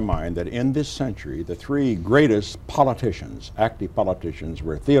question in my were. mind that in this century, the three greatest politicians, active politicians,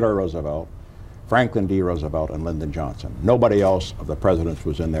 were Theodore Roosevelt, Franklin D. Roosevelt, and Lyndon Johnson. Nobody else of the presidents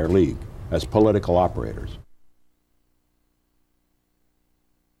was in their league as political operators.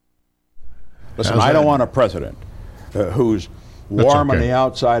 Listen, I don't want a president who's warm on the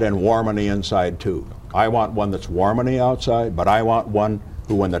outside and warm on the inside, too. I want one that's warm on the outside, but I want one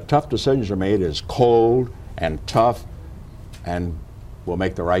who, when the tough decisions are made, is cold and tough and will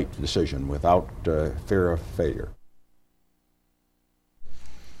make the right decision without fear of failure.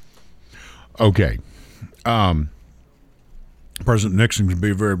 Okay. President Nixon could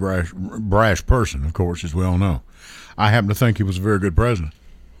be a very brash person, of course, as we all know. I happen to think he was a very good president.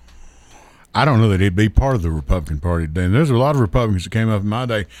 I don't know that he'd be part of the Republican Party today. And there's a lot of Republicans that came up in my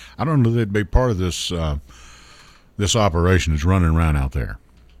day. I don't know that they'd be part of this this operation that's running around out there.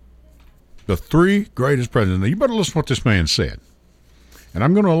 The three greatest presidents. Now, you better listen to what this man said. And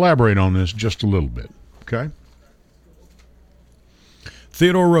I'm going to elaborate on this just a little bit, okay?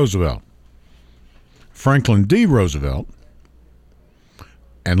 Theodore Roosevelt, Franklin D. Roosevelt,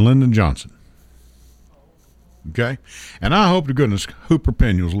 and Lyndon Johnson. Okay? And I hope to goodness Hooper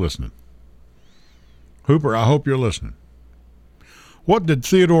Penuel's listening. Hooper, I hope you're listening. What did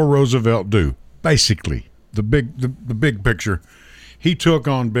Theodore Roosevelt do? Basically, the big picture, he took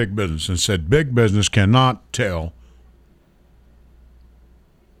on big business and said big business cannot tell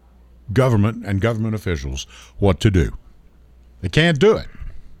government and government officials what to do. They can't do it.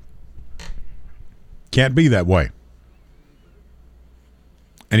 Can't be that way.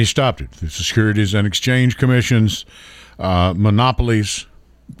 And he stopped it. The Securities and Exchange Commissions, monopolies,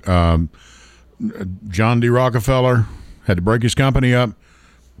 John D. Rockefeller had to break his company up.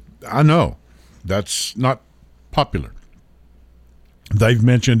 I know that's not popular. They've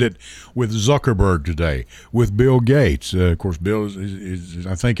mentioned it with Zuckerberg today, with Bill Gates. Of course, Bill is,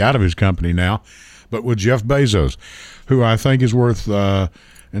 I think, out of his company now, but with Jeff Bezos, who I think is worth,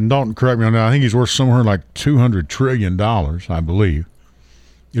 and Dalton, correct me on that, I think he's worth somewhere like $200 trillion, I believe.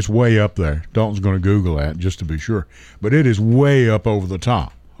 It's way up there. Dalton's going to Google that just to be sure. But it is way up over the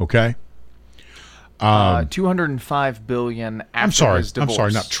top, okay? $205 billion after his divorce. I'm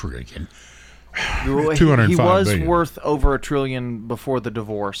sorry, not trillion. He was worth over $1 trillion before the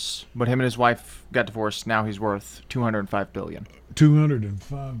divorce, but him and his wife got divorced. Now he's worth $205 billion.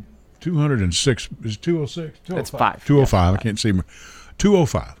 206 is 206. It's 5. 205. Yeah, I can't see.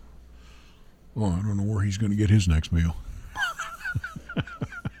 205. Well, I don't know where he's going to get his next meal.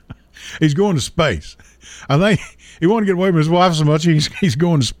 He's going to space. I think he wanted to get away from his wife so much he's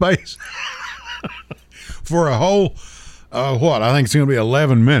going to space for a whole. I think it's going to be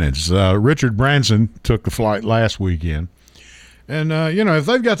 11 minutes. Richard Branson took the flight last weekend. And, if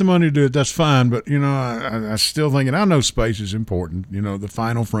they've got the money to do it, that's fine. But, I still think, and I know space is important, the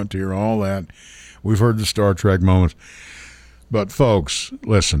final frontier, all that. We've heard the Star Trek moments. But, folks,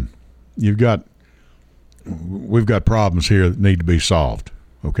 listen, we've got problems here that need to be solved,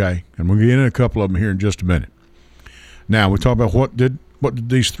 okay? And we'll get into a couple of them here in just a minute. Now, we talk about what did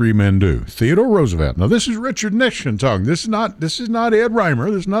these three men do? Theodore Roosevelt. Now, this is Richard Nixon talking. This is not Ed Raymer.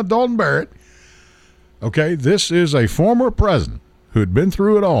 This is not Dalton Barrett. Okay, this is a former president who had been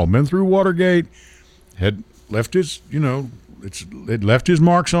through it all, been through Watergate, had left his, it left his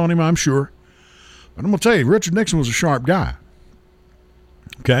marks on him, I'm sure. But I'm going to tell you, Richard Nixon was a sharp guy.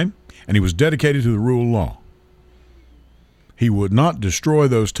 Okay? And he was dedicated to the rule of law. He would not destroy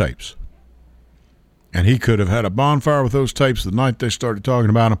those tapes. And he could have had a bonfire with those tapes the night they started talking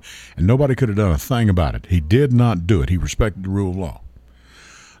about them, and nobody could have done a thing about it. He did not do it. He respected the rule of law.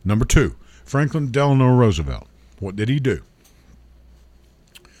 Number 2, Franklin Delano Roosevelt. What did he do?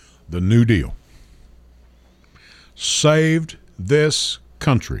 The New Deal. Saved this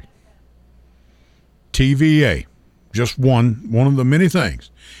country. TVA, just one of the many things.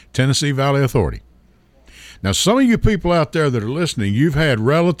 Tennessee Valley Authority. Now, some of you people out there that are listening, you've had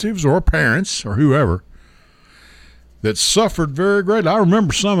relatives or parents or whoever that suffered very greatly. I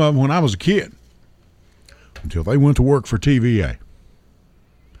remember some of them when I was a kid. until they went to work for TVA.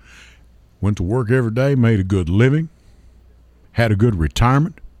 Went to work every day, made a good living, had a good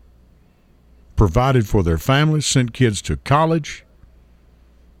retirement, provided for their families, sent kids to college,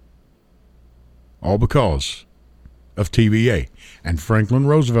 all because of TVA. And Franklin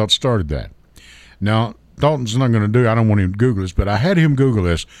Roosevelt started that. Now, Dalton's not going to do it. I don't want him to Google this, but I had him Google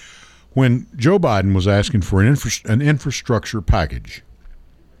this. When Joe Biden was asking for an infrastructure package,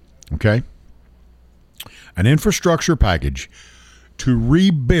 okay? An infrastructure package to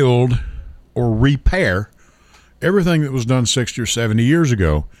rebuild or repair everything that was done 60 or 70 years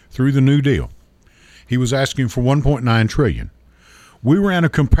ago through the New Deal. He was asking for $1.9 trillion. We ran a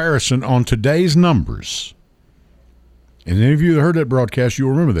comparison on today's numbers. And any of you that heard that broadcast,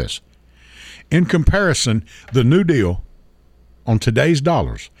 you'll remember this. In comparison, the New Deal on today's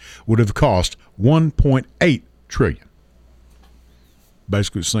dollars would have cost $1.8 trillion.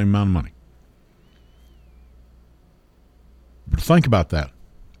 Basically the same amount of money. But think about that.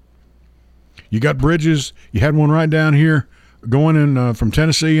 You got bridges. You had one right down here going in from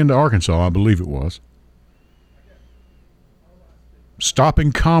Tennessee into Arkansas, I believe it was.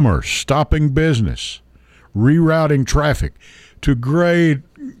 Stopping commerce, stopping business, rerouting traffic to great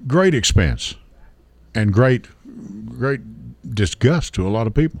expense and great disgust to a lot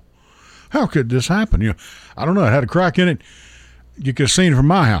of people. How could this happen? I don't know. It had a crack in it. You could have seen it from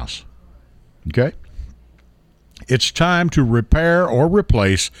my house. Okay? It's time to repair or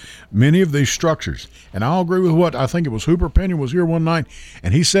replace many of these structures. And I'll agree with what I think it was Hooper Pena was here one night,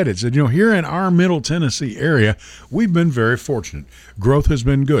 and he said it. Said, here in our Middle Tennessee area, we've been very fortunate. Growth has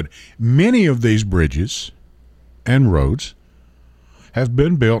been good. Many of these bridges and roads have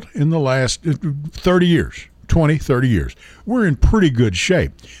been built in the last 30 years, 20, 30 years. We're in pretty good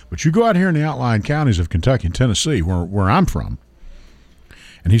shape. But you go out here in the outlying counties of Kentucky and Tennessee, where I'm from,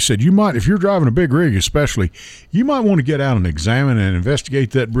 and he said, you might, if you're driving a big rig especially, you might want to get out and examine and investigate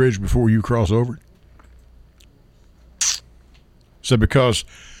that bridge before you cross over it. So because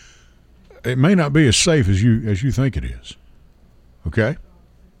it may not be as safe as you think it is. Okay?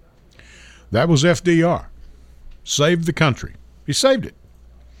 That was FDR. Saved the country. He saved it.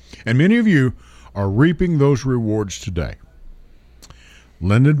 And many of you are reaping those rewards today.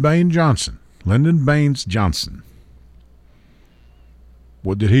 Lyndon Baines Johnson.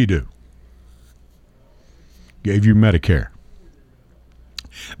 What did he do? Gave you Medicare,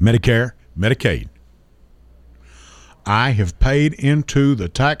 Medicaid. I have paid into the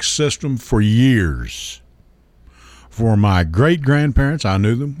tax system for years. For my great-grandparents, I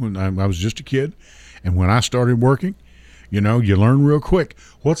knew them when I was just a kid. And when I started working, you learn real quick.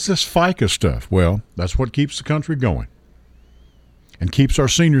 What's this FICA stuff? Well, that's what keeps the country going and keeps our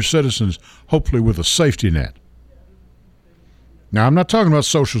senior citizens, hopefully, with a safety net. Now, I'm not talking about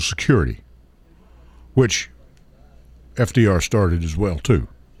Social Security, which FDR started as well, too,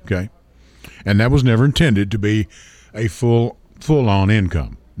 okay? And that was never intended to be a full-on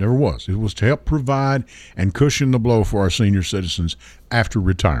income. Never was. It was to help provide and cushion the blow for our senior citizens after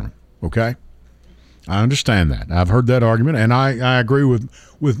retirement, okay? I understand that. I've heard that argument, and I agree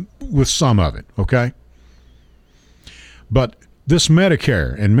with some of it, okay? But this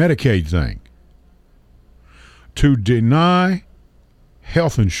Medicare and Medicaid thing, to deny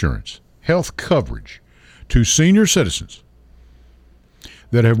health insurance, health coverage to senior citizens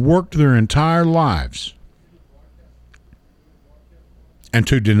that have worked their entire lives, and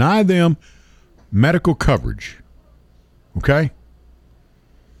to deny them medical coverage, okay?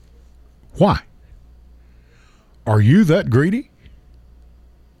 Why? Are you that greedy?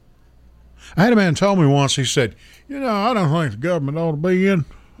 I had a man tell me once, he said, I don't think the government ought to be in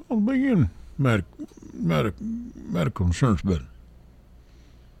medical insurance business.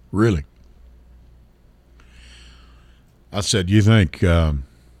 Really? I said, what do you think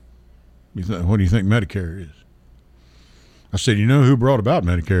Medicare is? I said, you know who brought about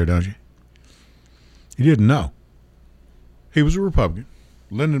Medicare, don't you? He didn't know. He was a Republican,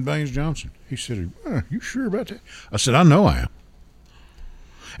 Lyndon Baines Johnson. He said, you sure about that? I said, I know I am.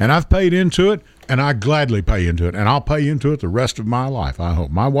 And I've paid into it, and I gladly pay into it, and I'll pay into it the rest of my life, I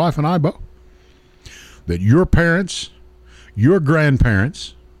hope. My wife and I both. That your parents, your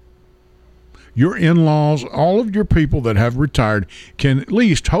grandparents, your in-laws, all of your people that have retired can at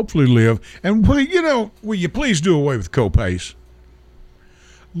least hopefully live. And, will you please do away with co-pays?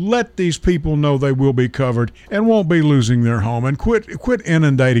 Let these people know they will be covered and won't be losing their home, and quit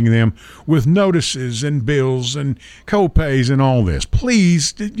inundating them with notices and bills and co-pays and all this.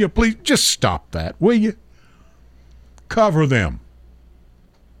 Please just stop that, will you? Cover them.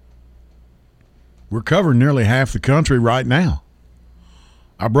 We're covering nearly half the country right now.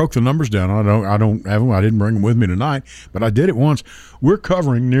 I broke the numbers down. I didn't bring them with me tonight, but I did it once. We're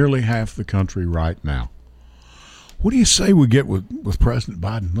covering nearly half the country right now. What do you say we get with President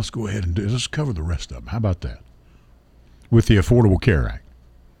Biden? Let's go ahead and let's cover the rest of them. How about that? With the Affordable Care Act.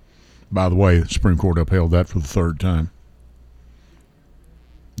 By the way, the Supreme Court upheld that for the third time.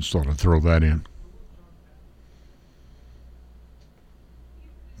 Just thought I'd throw that in.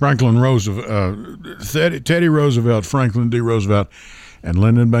 Franklin Roosevelt, Teddy Roosevelt, Franklin D. Roosevelt, and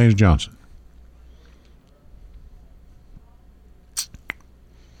Lyndon Baines Johnson.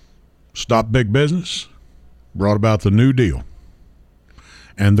 Stopped big business, brought about the New Deal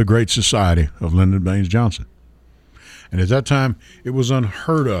and the Great Society of Lyndon Baines Johnson. And at that time, it was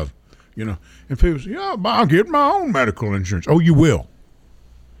unheard of, And people say, I'll get my own medical insurance. Oh, you will.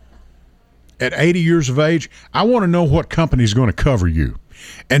 At 80 years of age, I want to know what company's going to cover you.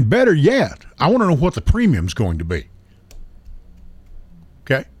 And better yet, I want to know what the premium's going to be.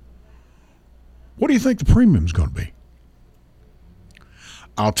 Okay? What do you think the premium's going to be?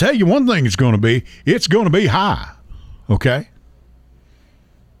 I'll tell you one thing it's going to be. It's going to be high. Okay?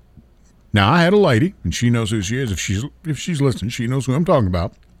 Now, I had a lady, and she knows who she is. If she's listening, she knows who I'm talking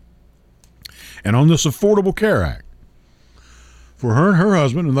about. And on this Affordable Care Act, for her and her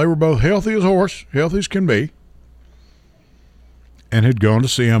husband, and they were both healthy as a horse, healthy as can be, and had gone to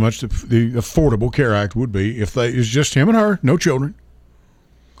see how much the Affordable Care Act would be if it was just him and her, no children,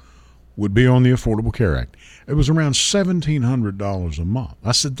 would be on the Affordable Care Act. It was around $1,700 a month.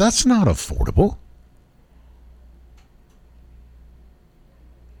 I said, that's not affordable.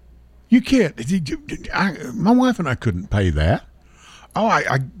 You can't. My wife and I couldn't pay that. Oh,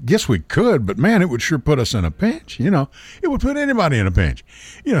 I guess we could, but man, it would sure put us in a pinch. It would put anybody in a pinch.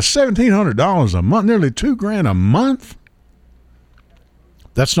 $1,700 a month, nearly $2,000 a month.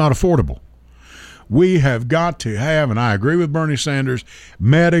 That's not affordable. We have got to have, and I agree with Bernie Sanders,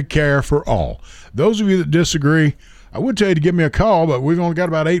 Medicare for all. Those of you that disagree, I would tell you to give me a call, but we've only got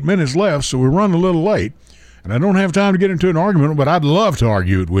about 8 minutes left, so we're running a little late, and I don't have time to get into an argument, but I'd love to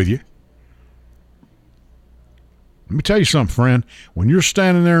argue it with you. Let me tell you something, friend. When you're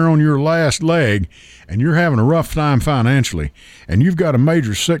standing there on your last leg and you're having a rough time financially and you've got a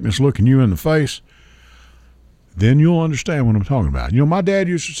major sickness looking you in the face, then you'll understand what I'm talking about. My dad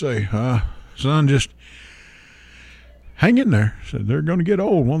used to say, son, just hang in there. Said they're going to get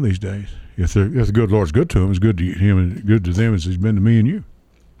old one of these days. If the good Lord's good to them, it's good to him and good to them as he's been to me and you.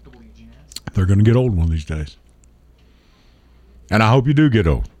 They're going to get old one of these days. And I hope you do get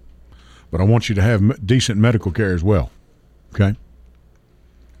old. But I want you to have decent medical care as well. Okay?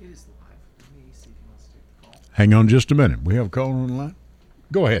 Hang on just a minute. We have a caller on the line?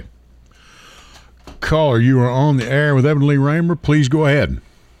 Go ahead. Caller, you are on the air with Evan Lee Raymer. Please go ahead.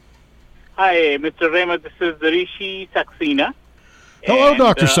 Hi, Mr. Raymer. This is Rishi Saxena. Hello,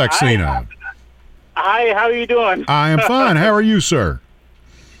 Dr. Saxena. Hi, how are you doing? I am fine. How are you, sir?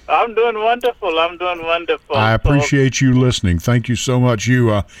 I'm doing wonderful. I appreciate you listening. Thank you so much.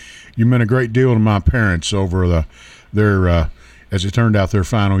 You meant a great deal to my parents over their as it turned out, their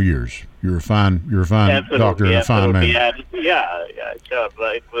final years. You're a fine absolutely, doctor and a fine man. Yeah, sure.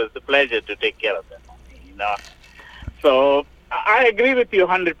 It was a pleasure to take care of them. So I agree with you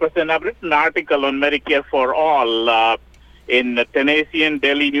 100%. I've written an article on Medicare for All in the Tennessean,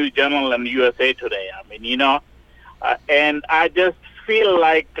 Daily News Journal, and USA Today. And I just feel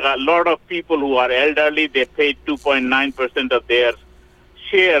like a lot of people who are elderly, they pay 2.9% of their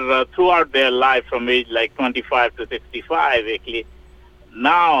share throughout their life from age like 25 to 65.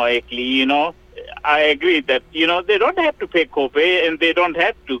 Now, I agree that, they don't have to pay copay and they don't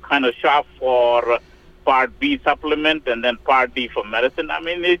have to kind of shop for Part B supplement and then Part D for medicine.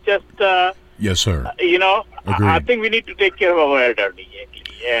 It's just... yes, sir. I think we need to take care of our elderly,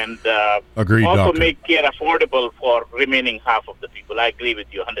 and Agreed, also doctor. make care affordable for remaining half of the people. I agree with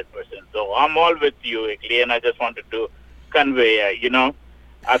you 100%. So I'm all with you, and I just wanted to convey,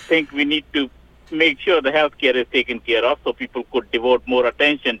 I think we need to make sure the healthcare is taken care of so people could devote more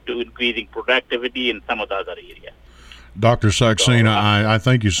attention to increasing productivity in some of the other areas. Dr. Saxena, I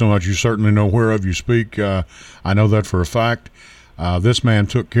thank you so much. You certainly know whereof you speak. I know that for a fact. This man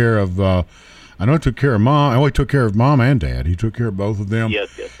took care of, I know he took care of mom. He took care of mom and dad. He took care of both of them.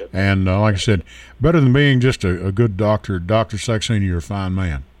 Yes. And like I said, better than being just a good doctor, Dr. Saxena, you're a fine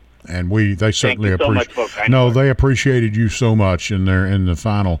man. And they certainly appreciate. They appreciated you so much in the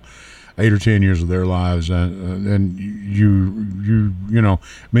final 8 or 10 years of their lives, and you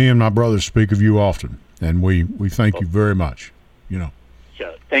me and my brothers speak of you often, and we thank you very much.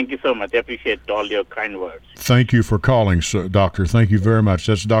 Sure. Thank you so much. I appreciate all your kind words. Thank you for calling, Doctor. Thank you very much.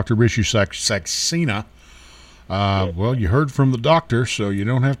 That's Dr. Rishi Saxena. Well, you heard from the doctor, so you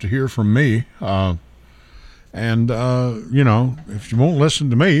don't have to hear from me. And if you won't listen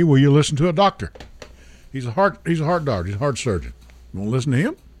to me, will you listen to a doctor? He's a heart doctor. He's a heart surgeon. You won't listen to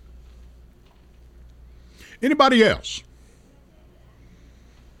him? Anybody else?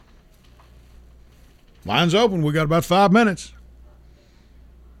 Line's open. We got about 5 minutes.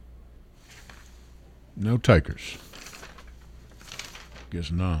 No takers.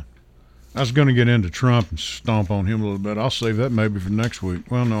 Guess not. I was going to get into Trump and stomp on him a little bit. I'll save that maybe for next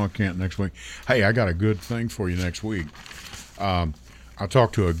week. Well, no, I can't next week. Hey, I got a good thing for you next week. I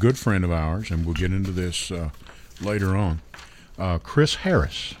talked to a good friend of ours, and we'll get into this later on. Chris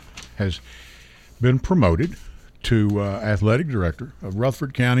Harris has been promoted to athletic director of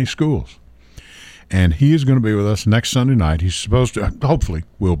Rutherford County Schools. And he is going to be with us next Sunday night. He's supposed to, hopefully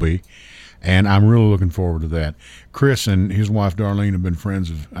will be. And I'm really looking forward to that. Chris and his wife, Darlene, have been friends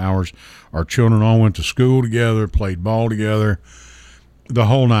of ours. Our children all went to school together, played ball together, the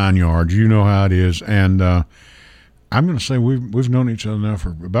whole 9 yards. You know how it is. And I'm going to say we've known each other now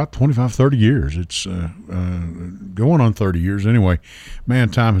for about 25, 30 years. It's going on 30 years anyway. Man,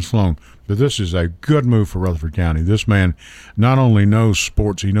 time has flown. But this is a good move for Rutherford County. This man not only knows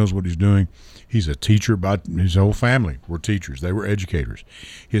sports, he knows what he's doing. He's a teacher, but his whole family were teachers. They were educators.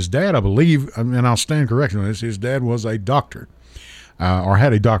 His dad, I believe, and I'll stand corrected on this, his dad was a doctor or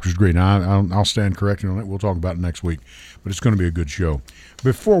had a doctor's degree. Now, I'll stand corrected on it. We'll talk about it next week. But it's going to be a good show.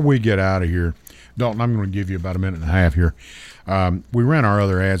 Before we get out of here, Dalton, I'm going to give you about a minute and a half here. We ran our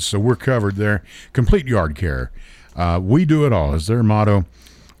other ads, so we're covered there. Complete Yard Care. We do it all is their motto.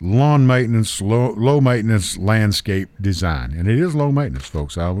 Lawn maintenance, low maintenance landscape design. And it is low maintenance,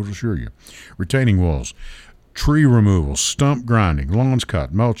 folks, I will assure you. Retaining walls, tree removal, stump grinding, lawns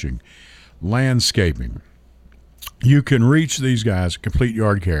cut, mulching, landscaping. You can reach these guys, Complete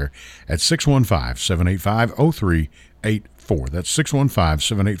Yard Care, at 615-785-0384. That's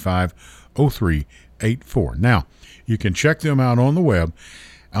 615-785-0384. Now, you can check them out on the web.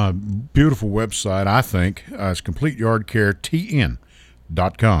 Beautiful website, I think. It's Complete Yard Care TN.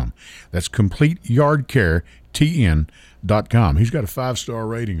 .com. That's CompleteYardCareTN.com. He's got a 5-star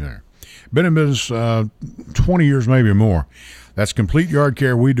rating there. Been in business 20 years, maybe more. That's Complete Yard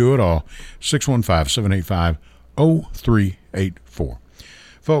Care. We do it all. 615-785-0384.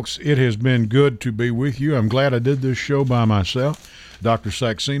 Folks, it has been good to be with you. I'm glad I did this show by myself. Dr.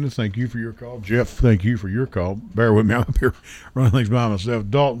 Saxena, thank you for your call. Jeff, thank you for your call. Bear with me. I'm up here running things by myself.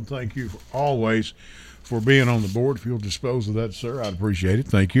 Dalton, thank you for always for being on the board. If you'll dispose of that, sir, I'd appreciate it.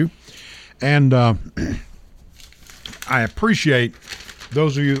 Thank you. And I appreciate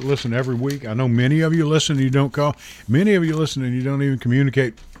those of you that listen every week. I know many of you listen and you don't call. Many of you listen and you don't even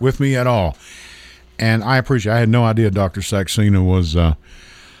communicate with me at all. And I appreciate it. I had no idea Dr. Saxena was a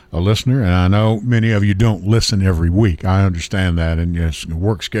listener, and I know many of you don't listen every week. I understand that. And yes,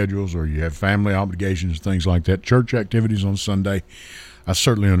 work schedules or you have family obligations, things like that, church activities on Sunday. I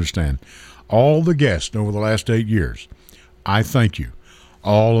certainly understand. All the guests over the last 8 years, I thank you.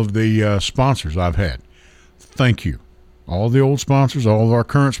 All of the sponsors I've had, thank you. All the old sponsors, all of our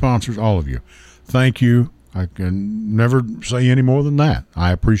current sponsors, all of you, thank you. I can never say any more than that.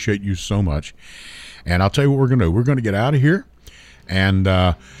 I appreciate you so much. And I'll tell you what we're going to do. We're going to get out of here and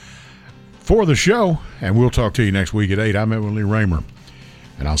for the show, and we'll talk to you next week at 8. I'm Edwin Lee Raymer,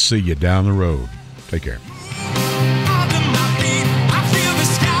 and I'll see you down the road. Take care.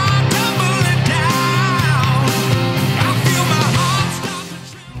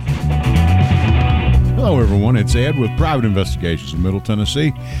 Hello, everyone. It's Ed with Private Investigations in Middle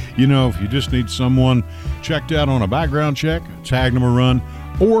Tennessee. You know, if you just need someone checked out on a background check, tag them a run,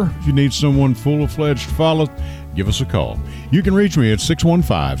 or if you need someone full-fledged to follow, give us a call. You can reach me at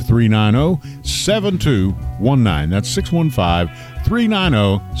 615-390-7219. That's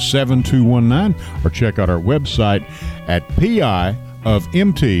 615-390-7219. Or check out our website at piofmt.com.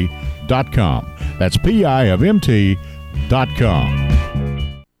 That's piofmt.com.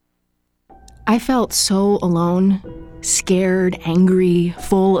 I felt so alone, scared, angry,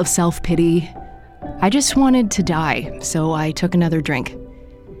 full of self-pity. I just wanted to die, so I took another drink.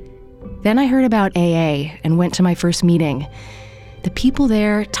 Then I heard about AA and went to my first meeting. The people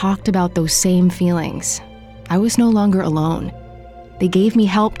there talked about those same feelings. I was no longer alone. They gave me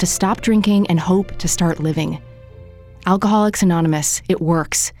help to stop drinking and hope to start living. Alcoholics Anonymous, it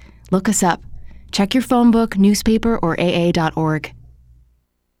works. Look us up. Check your phone book, newspaper, or AA.org.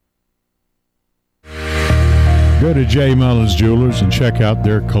 Go to J. Mullins Jewelers and check out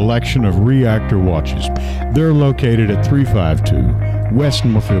their collection of reactor watches. They're located at 352 West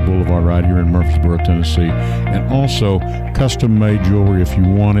Northfield Boulevard right here in Murfreesboro, Tennessee. And also custom-made jewelry. If you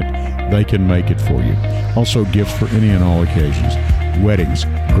want it, they can make it for you. Also gifts for any and all occasions. Weddings,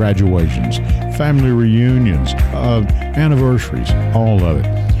 graduations, family reunions, anniversaries, all of it.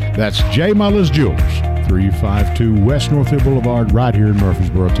 That's J. Mullis Jewelers, 352 West Northfield Boulevard right here in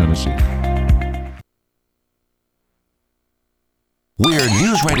Murfreesboro, Tennessee. We're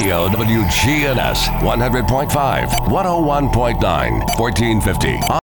News Radio WGNS 100.5, 101.9, 1450.